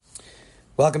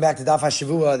Welcome back to Daf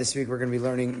HaShavua. This week we're going to be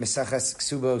learning Meseches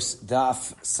Kesubos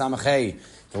Daf Samachay,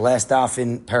 the last daf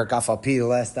in Parak Afal Pi, the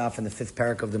last daf in the fifth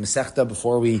parak of the Masechta.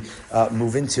 Before we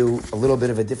move into a little bit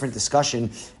of a different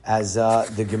discussion, as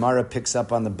the Gemara picks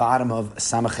up on the bottom of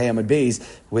Samachay Amud Beis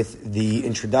with the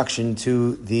introduction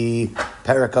to the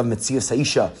parak of Metzias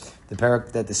Haisha, the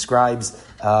parak that describes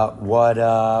what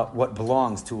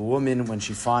belongs to a woman when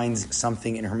she finds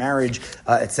something in her marriage,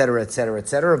 etc., etc.,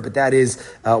 etc. But that is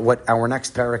what our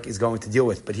next parak is going to deal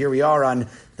with. But here we are on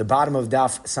the bottom of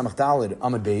Daf Samach Daled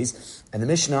Amud Beis, and the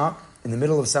Mishnah in the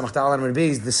middle of Samach Daled Amud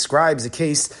Beis describes a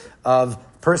case of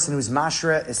a person who's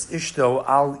mashra es ishto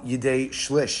al yidei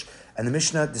shlish. And the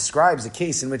Mishnah describes a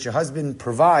case in which a husband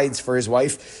provides for his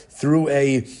wife through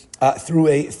a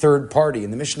third party.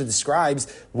 And the Mishnah describes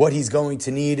what he's going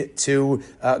to need to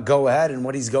go ahead and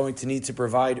what he's going to need to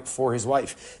provide for his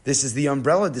wife. This is the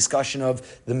umbrella discussion of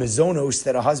the mezonos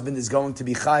that a husband is going to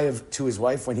be chayav to his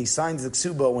wife when he signs the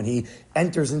ksuba, when he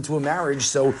enters into a marriage.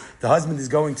 So the husband is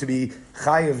going to be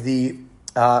chayav the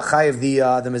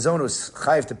mezonos,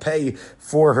 chayav to pay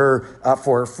for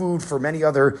her food, for many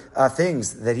other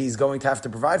things that he's going to have to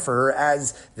provide for her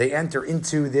as they enter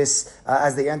into this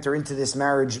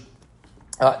marriage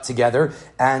together.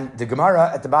 And the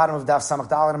Gemara at the bottom of Daf Samach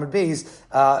Daled Amud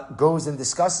Beis goes and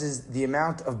discusses the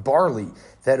amount of barley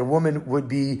that a woman would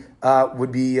be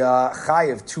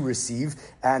chayav to receive,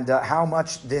 and how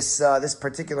much this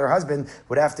particular husband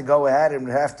would have to go ahead and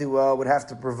would have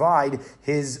to provide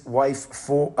his wife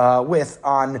with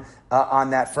on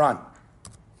that front.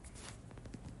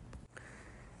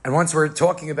 And once we're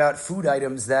talking about food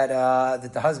items that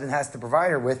the husband has to provide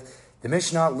her with, the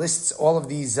Mishnah lists all of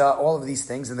these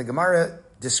things, and the Gemara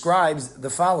describes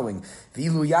the following: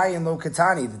 V'ilu yayin lo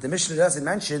katani, that the Mishnah doesn't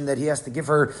mention that he has to give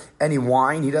her any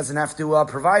wine. He doesn't have to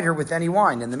provide her with any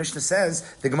wine. And the Mishnah says,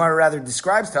 the Gemara rather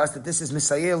describes to us that this is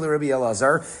Misayel Rabbi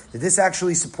Elazar, that this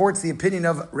actually supports the opinion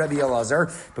of Rabbi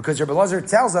Elazar, because Rabbi Elazar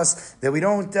tells us that we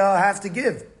don't have to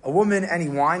give a woman any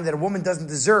wine, that a woman doesn't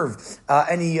deserve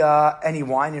any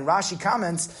wine. And Rashi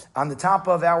comments on the top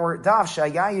of our daf,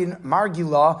 Shayayin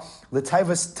Margila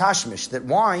L'Taivas Tashmish, that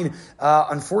wine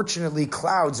unfortunately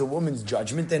clouds a woman's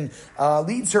judgment and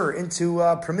leads her into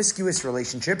promiscuous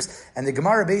relationships. And the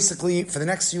Gemara basically, for the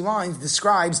next few lines,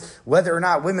 describes whether or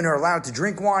not women are allowed to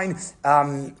drink wine,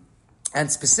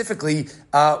 and specifically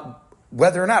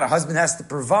whether or not a husband has to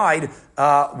provide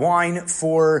wine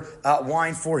for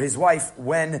his wife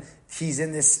when he's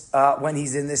in this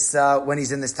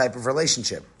type of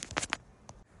relationship.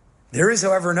 There is,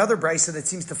 however, another brisa that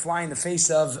seems to fly in the face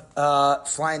of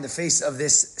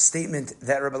this statement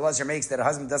that Rabbi Elazar makes, that a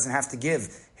husband doesn't have to give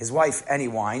his wife any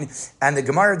wine. And the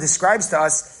Gemara describes to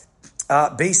us,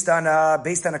 based on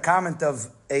a comment of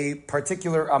a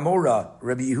particular Amora,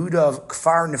 Rabbi Yehuda of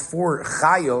Kfar Nefor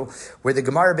Chayo, where the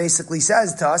Gemara basically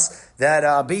says to us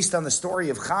that based on the story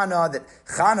of Chana, that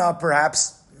Chana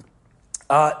perhaps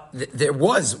there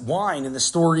was wine in the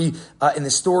story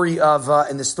of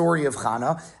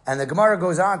Chana, and the Gemara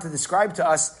goes on to describe to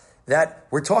us that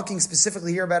we're talking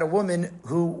specifically here about a woman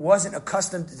who wasn't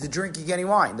accustomed to drinking any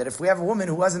wine. That if we have a woman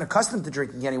who wasn't accustomed to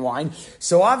drinking any wine,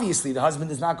 so obviously the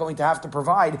husband is not going to have to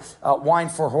provide wine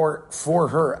for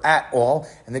her at all.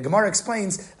 And the Gemara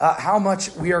explains how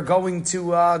much we are going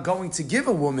to give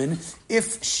a woman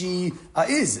if she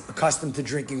is accustomed to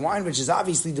drinking wine, which is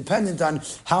obviously dependent on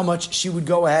how much she would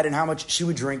go ahead and how much she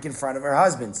would drink in front of her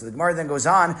husband. So the Gemara then goes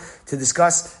on to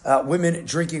discuss women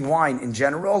drinking wine in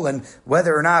general, and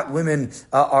whether or not women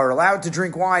are allowed to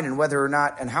drink wine, and whether or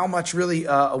not and how much really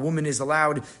a woman is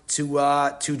allowed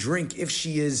to drink if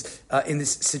she is in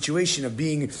this situation of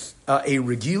being a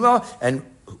regila, and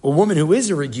a woman who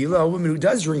is a regila, a woman who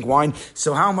does drink wine.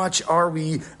 So how much are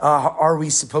we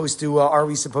supposed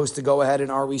to go ahead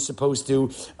and are we supposed to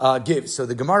give? So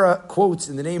the Gemara quotes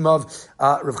in the name of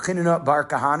Rav Chinina Bar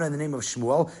Kahana, in the name of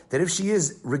Shmuel, that if she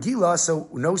is regila, so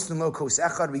nostin lo kos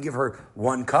echad, we give her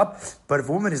 1 cup. But if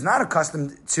a woman is not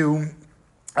accustomed to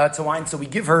wine, so we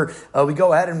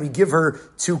go ahead and we give her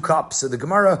 2 cups. So the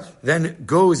Gemara then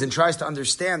goes and tries to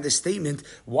understand this statement,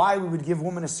 why we would give a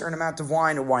woman a certain amount of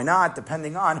wine or why not,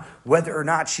 depending on whether or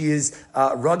not she is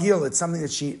ragil, it's something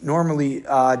that she normally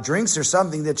drinks, or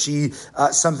something that she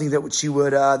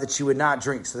would not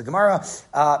drink. So the Gemara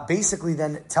basically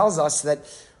then tells us that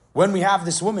when we have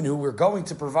this woman who we're going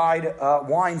to provide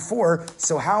wine for,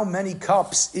 so how many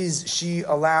cups is she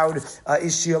allowed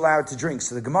to drink?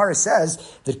 So the Gemara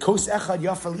says that kos echad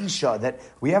yafal isha, that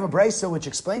we have a brayso which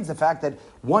explains the fact that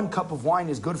 1 cup of wine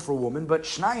is good for a woman, but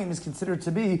shnayim is considered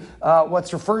to be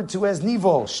what's referred to as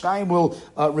nivol. Shnayim will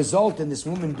result in this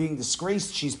woman being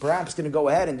disgraced. She's perhaps going to go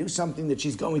ahead and do something that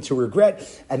she's going to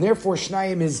regret, and therefore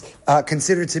shnayim is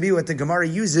considered to be what the Gemara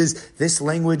uses, this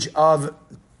language of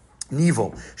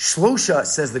Nivel. Shlosha,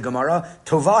 says the Gemara,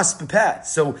 tovas bepet.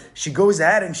 So she goes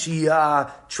ahead and she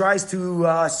tries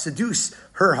to seduce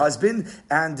her husband,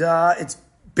 and it's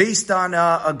based on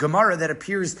a Gemara that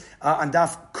appears on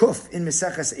Daf Kuf in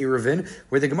Meseches Eruvin,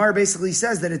 where the Gemara basically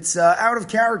says that it's out of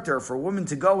character for a woman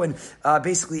to go and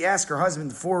basically ask her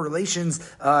husband for relations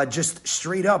just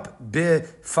straight up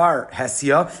bifar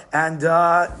hesia, and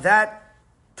that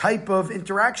type of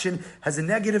interaction has a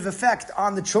negative effect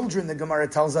on the children, the Gemara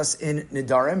tells us in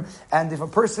Nidarim. And if a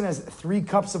person has 3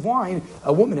 cups of wine,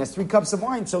 a woman has 3 cups of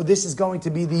wine, so this is going to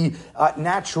be the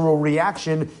natural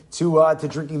reaction to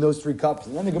drinking those 3 cups.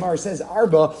 And then the Gemara says,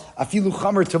 Arba, afilu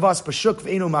chamer tavas b'shuk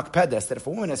v'eno makpedes, that if a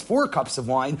woman has 4 cups of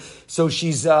wine, so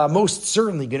she's most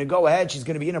certainly going to go ahead, she's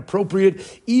going to be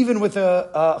inappropriate, even with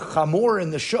a chamor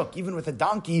in the shuk, even with a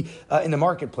donkey in the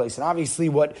marketplace. And obviously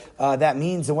what that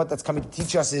means and what that's coming to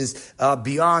teach us is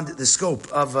beyond the scope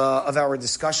of our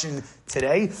discussion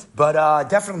today, but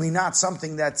definitely not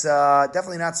something that's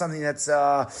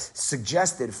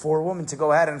suggested for a woman to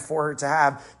go ahead and for her to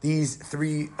have these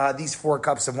 4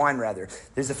 cups of wine. Rather,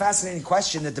 there's a fascinating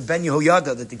question that the Ben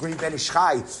Yehoyada, that the great Ben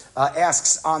Ishchai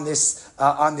asks on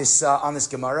this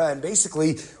Gemara, and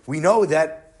basically we know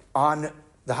that on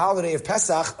the holiday of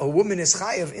Pesach, a woman is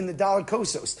chayav in the daled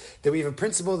kosos. That we have a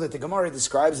principle that the Gemara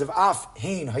describes of af,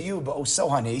 hein, hayu, ba'oso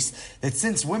hanes, that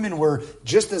since women were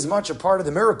just as much a part of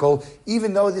the miracle,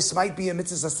 even though this might be a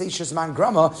mitzvah saseshus man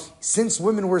grama, since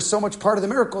women were so much part of the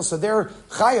miracle, so they're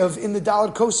chayav in the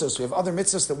daled kosos. We have other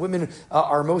mitzvahs that women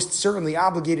are most certainly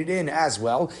obligated in as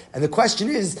well. And the question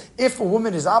is, if a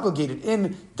woman is obligated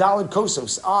in daled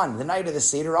kosos on the night of the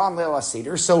Seder, on Leil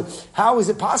HaSeder, so how is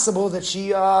it possible that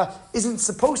she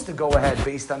isn't supposed to go ahead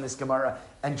based on this Gemara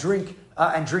and drink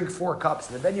 4 cups?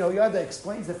 And the Ben Yehoyada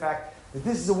explains the fact that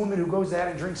this is a woman who goes ahead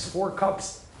and drinks 4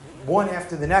 cups, one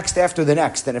after the next,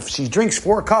 and if she drinks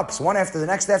 4 cups, one after the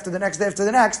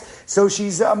next, so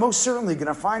she's most certainly going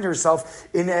to find herself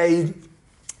in a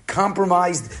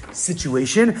compromised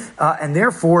situation, and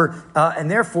therefore,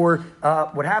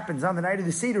 what happens on the night of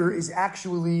the Seder is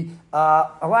actually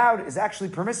allowed, is actually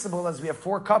permissible, as we have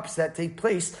 4 cups that take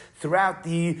place throughout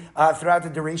the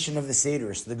duration of the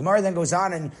Seder. So the Gemara then goes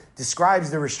on and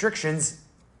describes the restrictions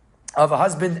of a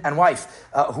husband and wife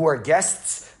who are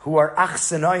guests, who are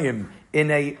achsanayim in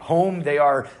a home. They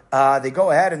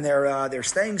go ahead and they're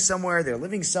staying somewhere, they're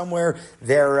living somewhere,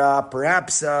 they're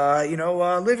perhaps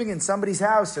living in somebody's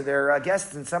house, or they're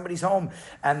guests in somebody's home,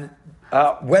 and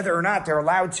whether or not they're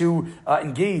allowed to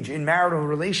engage in marital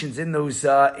relations in those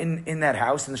in that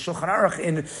house. And the Shulchan Aruch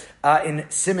in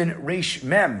Siman Reish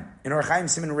Mem, in Orach Chaim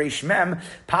Siman Reish Mem,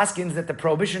 paskins that the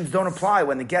prohibitions don't apply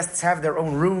when the guests have their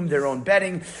own room, their own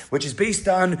bedding, which is based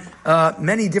on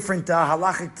many different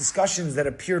halachic discussions that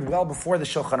appeared well before the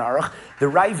Shulchan Aruch. The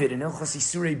Ravid in Ilchos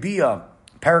Isurei Bia,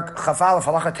 Perak Chafal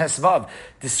Halacha Tesvav,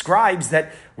 describes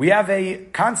that we have a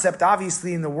concept,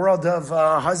 obviously, in the world of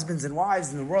husbands and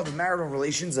wives, in the world of marital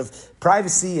relations, of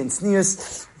privacy and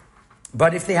tznius.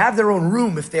 But if they have their own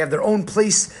room, if they have their own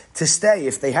place to stay,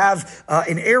 if they have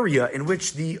an area in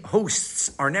which the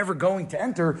hosts are never going to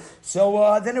enter,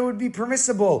 so then it would be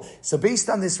permissible. So based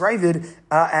on this Ravid,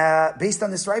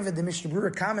 the Mishnah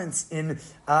Berurah comments in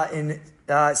Siman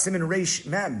Reish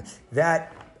Mem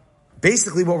that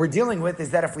basically what we're dealing with is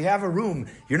that if we have a room,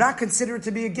 you're not considered to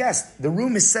be a guest. The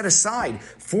room is set aside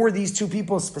for these 2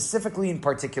 people specifically and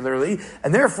particularly,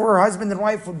 and therefore husband and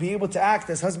wife would be able to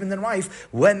act as husband and wife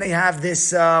when they have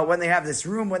this room,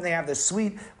 when they have this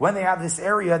suite, when they have this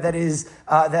area that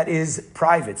is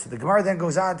private. So the Gemara then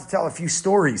goes on to tell a few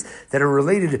stories that are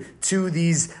related to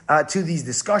these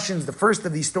discussions. The first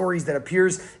of these stories that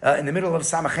appears in the middle of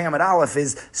Samach Amud Aleph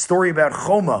is a story about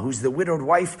Choma, who's the widowed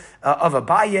wife of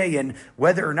Abaye, and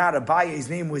whether or not Abaye's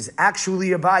name was actually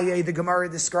Abaye, the Gemara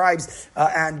describes,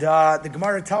 and the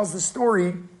Gemara tells the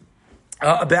story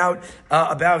about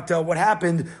what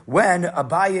happened when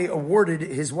Abaye awarded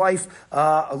his wife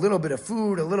a little bit of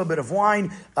food, a little bit of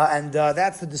wine, and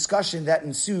that's the discussion that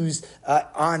ensues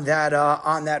on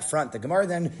that front. The Gemara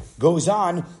then goes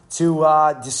on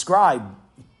to describe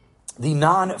the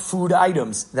non-food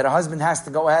items that a husband has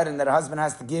to go ahead and that a husband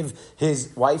has to give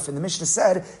his wife. And the Mishnah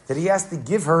said that he has to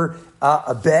give her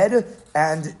a bed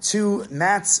and 2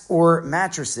 mats or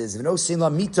mattresses.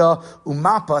 V'nosein mita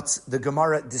umapats, the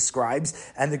Gemara describes,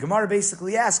 and the Gemara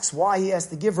basically asks why he has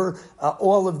to give her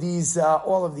all of these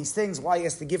things, why he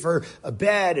has to give her a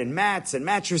bed and mats and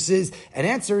mattresses, and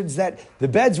answers that the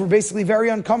beds were basically very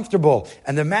uncomfortable,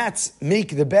 and the mats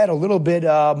make the bed a little bit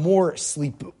more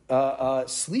sleepable,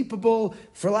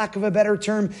 for lack of a better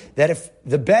term, that if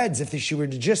she were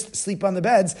to just sleep on the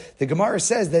beds, the Gemara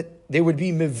says that they would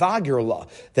be mivagirla,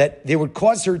 that they would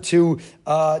cause her to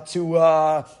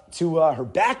her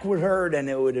back would hurt, and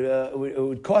it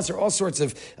would cause her all sorts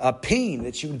of pain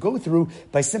that she would go through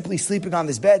by simply sleeping on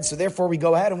this bed. So therefore, we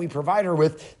go ahead and we provide her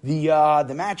with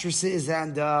the mattresses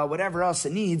and whatever else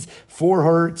it needs for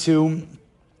her to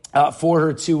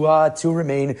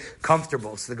remain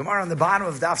comfortable. So the Gemara on the bottom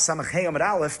of Daf Samach Hey Amud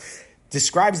Aleph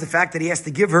describes the fact that he has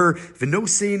to give her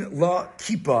v'nosein la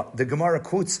kippah. The Gemara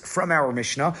quotes from our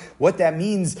Mishnah. What that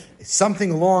means,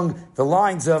 something along the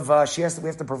lines of we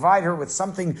have to provide her with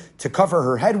something to cover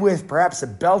her head with, perhaps a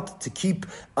belt to keep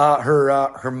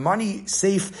her money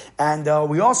safe, and the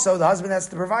husband has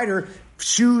to provide her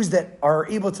shoes that are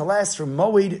able to last from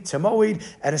moed to moed,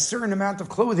 and a certain amount of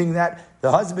clothing that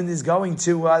the husband is going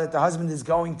to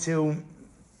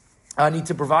need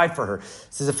to provide for her.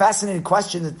 This is a fascinating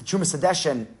question that the Trumas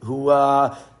Hadeshen, who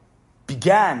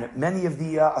began many of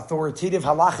the authoritative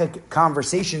halachic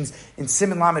conversations in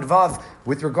Siman Lamed Vav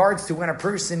with regards to when a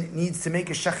person needs to make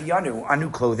a shachiyanu on new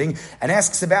clothing, and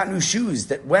asks about new shoes,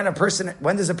 that when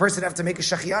does a person have to make a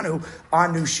shachiyanu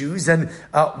on new shoes, and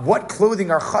what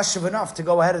clothing are chashuv enough to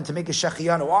go ahead and to make a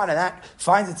shachiyanu on, and that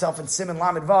finds itself in Siman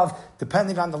Lamed Vav,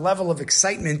 depending on the level of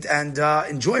excitement and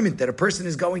enjoyment that a person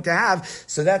is going to have.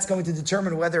 So that's going to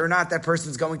determine whether or not that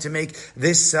person is going to make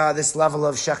this level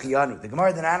of shachiyanu. The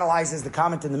Gemara then analyzes the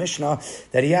comment in the Mishnah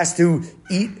that he has to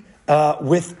eat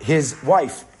with his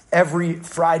wife every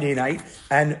Friday night,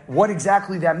 and what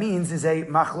exactly that means is a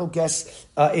machlokes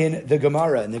in the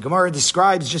Gemara. And the Gemara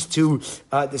describes, just to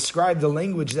describe the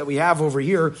language that we have over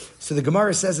here, so the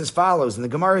Gemara says as follows, and the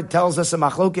Gemara tells us a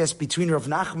machlokes between Rav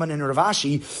Nachman and Rav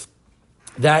Ashi,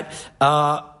 that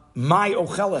my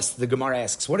ocheles, the Gemara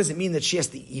asks, what does it mean that she has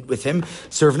to eat with him?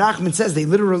 So Rav Nachman says they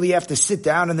literally have to sit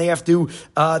down and they have to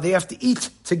eat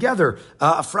together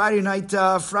a Friday night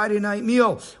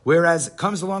meal. Whereas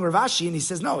comes along Rav Ashi and he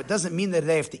says, no, it doesn't mean that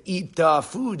they have to eat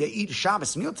food, they eat a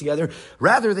Shabbos meal together.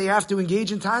 Rather, they have to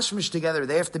engage in tashmish together.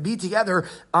 They have to be together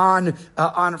on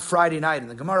Friday night.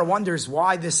 And the Gemara wonders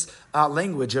why this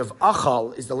language of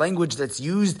achal is the language that's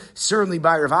used certainly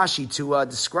by Rav Ashi to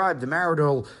describe the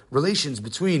marital relations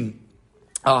between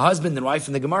husband and wife,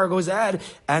 and the Gemara goes ahead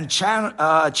and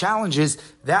challenges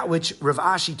that which Rav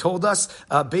Ashi told us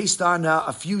based on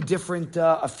a few different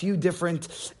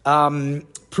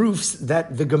proofs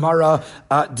that the Gemara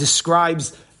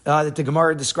describes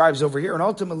over here, and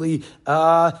ultimately.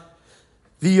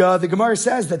 The Gemara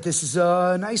says that this is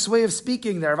a nice way of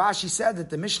speaking. Rav Ashi said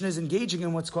that the Mishnah is engaging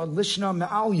in what's called Lishna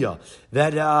Me'alya,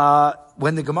 that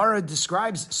when the Gemara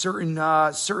describes certain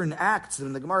acts,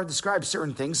 when the Gemara describes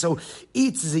certain things, so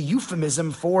eats is a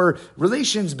euphemism for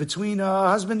relations between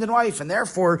husband and wife, and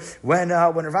therefore when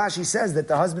Rav Ashi says that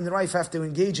the husband and wife have to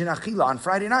engage in achila on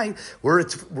Friday night, we're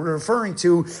referring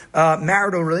to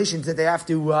marital relations that they have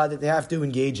to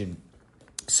engage in.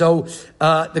 So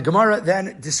the Gemara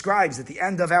then describes at the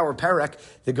end of our perek,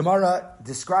 the Gemara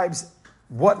describes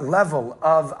what level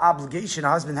of obligation a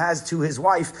husband has to his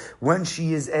wife when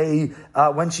she is a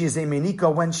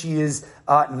menika, when she is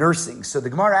nursing. So the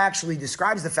Gemara actually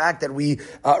describes the fact that we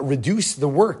reduce the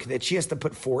work that she has to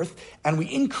put forth, and we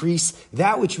increase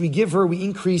that which we give her. We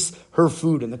increase her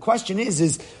food. And the question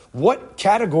is what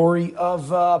category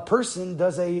of person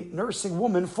does a nursing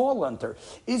woman fall under?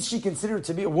 Is she considered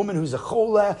to be a woman who's a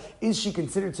chola? Is she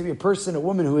considered to be a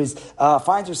woman who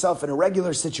finds herself in a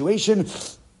regular situation?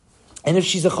 And if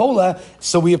she's a chola,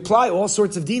 so we apply all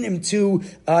sorts of dinim to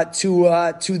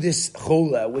this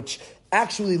chola, which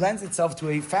actually lends itself to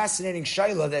a fascinating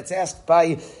shaila that's asked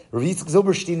by Rav Yitzchak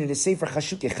Zilberstein in his Sefer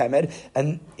Chashukei Chemed,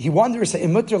 and he wonders,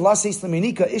 "Imuter laseis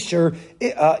leminika ishur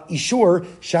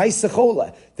sha'isa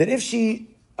chola," that if she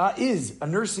is a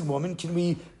nursing woman, can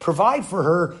we provide for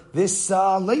her this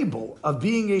label of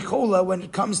being a chola when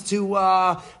it comes to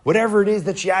whatever it is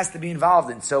that she has to be involved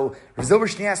in? So Rav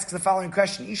Zilberstein asks the following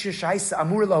question: Isha sha'isa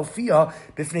amur lahofia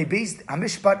b'fnei beis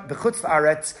hamishpat b'chutz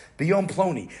la'aretz b'yom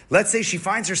ploni. Let's say she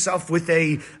finds herself with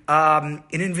an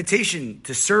invitation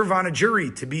to serve on a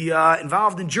jury, to be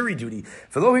involved in jury duty.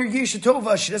 V'lo hirgisha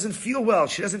tova, she doesn't feel well,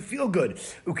 she doesn't feel good.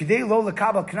 Ukidei lo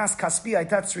lekabel knas kaspi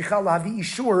aytat tzricha lahavi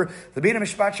ishur lebein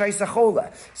hamishpat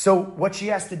So what she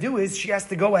has to do is she has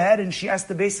to go ahead and she has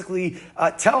to basically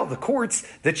tell the courts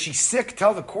that she's sick,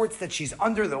 tell the courts that she's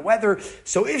under the weather.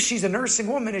 So if she's a nursing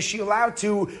woman, is she allowed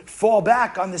to fall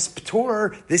back on this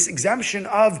p'tur, this exemption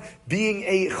of being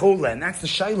a chola? And that's the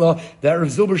shaila that Rav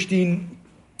Zilberstein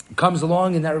comes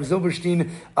along and that Rav Zilberstein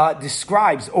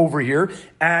describes over here.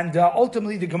 And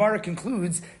ultimately the Gemara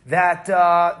concludes that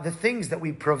the things that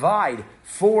we provide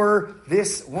for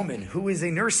this woman, who is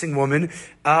a nursing woman,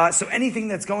 so anything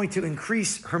that's going to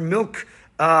increase her milk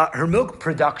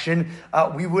production,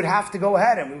 we would have to go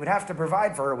ahead and we would have to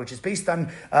provide for her, which is based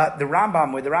on the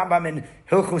Rambam, where the Rambam in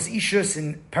Hilchos Ishus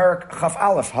in Parak Chaf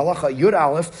Aleph, Halacha Yud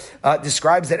Aleph,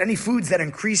 describes that any foods that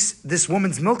increase this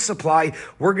woman's milk supply,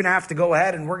 we're going to have to go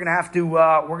ahead and we're going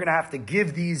to have to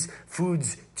give these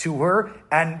foods to her.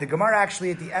 And the Gemara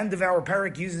actually at the end of our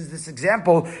parak uses this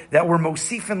example that we're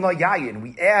mosifin la yayin.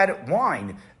 We add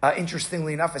wine.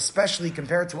 Interestingly enough, especially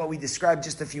compared to what we described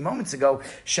just a few moments ago,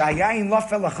 shayayin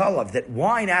lafel achalav, that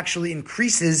wine actually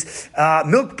increases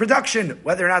milk production.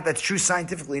 Whether or not that's true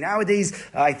scientifically nowadays,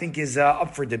 I think is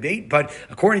up for debate. But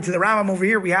according to the Rambam over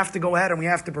here, we have to go ahead and we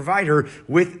have to provide her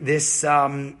with this.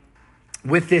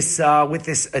 With this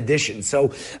addition. So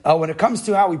when it comes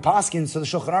to how we paskin, so the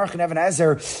Shulchan Aruch and Even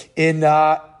Ezer in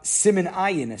Siman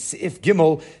Ayin, if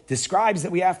Gimel, describes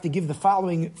that we have to give the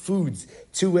following foods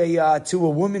to a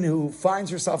woman who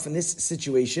finds herself in this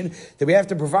situation, that we have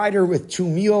to provide her with 2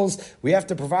 meals, we have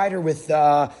to provide her with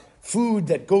food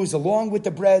that goes along with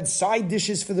the bread, side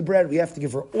dishes for the bread. We have to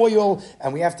give her oil,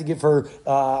 and we have to give her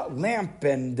lamp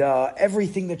and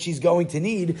everything that she's going to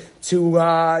need to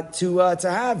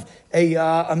have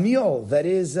a meal that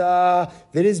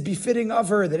is befitting of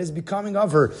her, that is becoming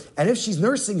of her. And if she's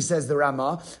nursing, says the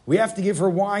Rama, we have to give her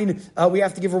wine. We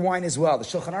have to give her wine as well. The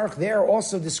Shulchan Aruch there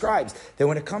also describes that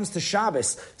when it comes to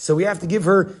Shabbos, so we have to give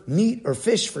her meat or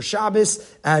fish for Shabbos,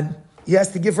 and he has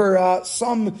to give her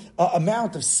some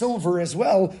amount of silver as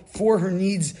well for her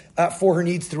needs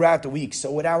throughout the week.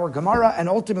 So with our Gemara and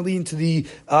ultimately into the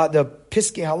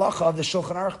Piskei Halacha of the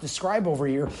Shulchan Aruch describe over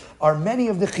here are many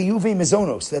of the chiyuvei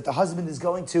mezonos that the husband is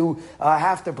going to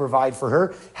have to provide for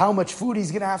her. How much food he's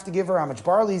going to have to give her, how much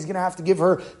barley he's going to have to give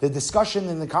her. The discussion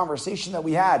and the conversation that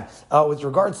we had with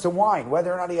regards to wine,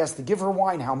 whether or not he has to give her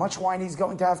wine, how much wine he's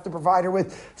going to have to provide her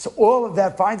with. So all of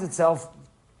that finds itself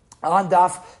on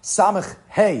daf Samach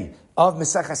Hey of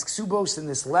Meseches Kesubos in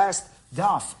this last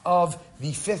daf of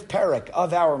the 5th parak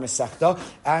of our Masechta,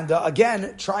 and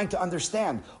again trying to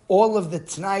understand all of the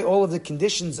Tanai, all of the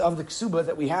conditions of the Kesuba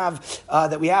that we have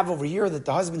over here that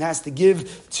the husband has to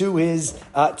give to his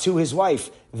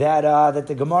wife, that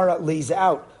the Gemara lays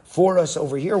out for us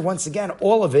over here. Once again,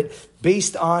 all of it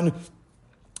based on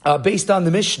the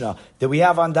Mishnah that we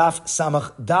have on Daf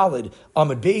Samach Dalid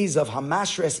Amud Beis of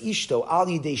Hamashres Ishto Al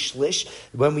Yidei Shlish,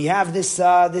 when we have this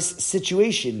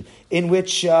situation in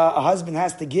which a husband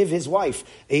has to give his wife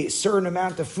a certain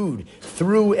amount of food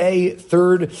through a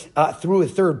third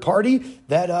party,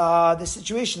 that the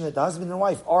situation that the husband and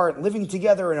wife aren't living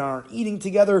together and aren't eating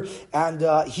together,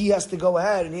 and he has to go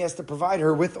ahead and he has to provide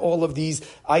her with all of these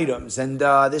items. And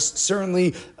this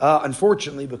certainly,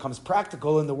 unfortunately, becomes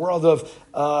practical in the world of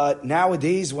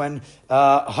nowadays when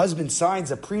a husband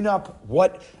signs a prenup,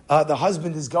 what the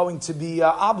husband is going to be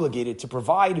obligated to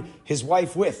provide his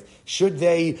wife with. Should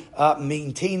they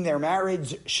maintain their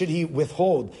marriage? Should he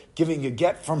withhold giving a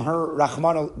get from her,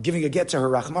 giving a get to her,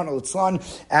 Rahman al-Itzlan,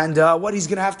 and what he's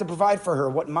going to have to provide for her,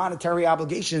 what monetary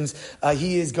obligations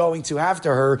he is going to have to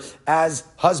her as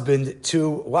husband to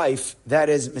wife. That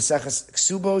is Meseches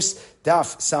Kesubos,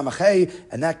 Daf Samach Hey,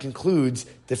 and that concludes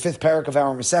the 5th parak of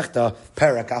our Masechta,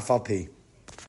 Parak Afal Pi.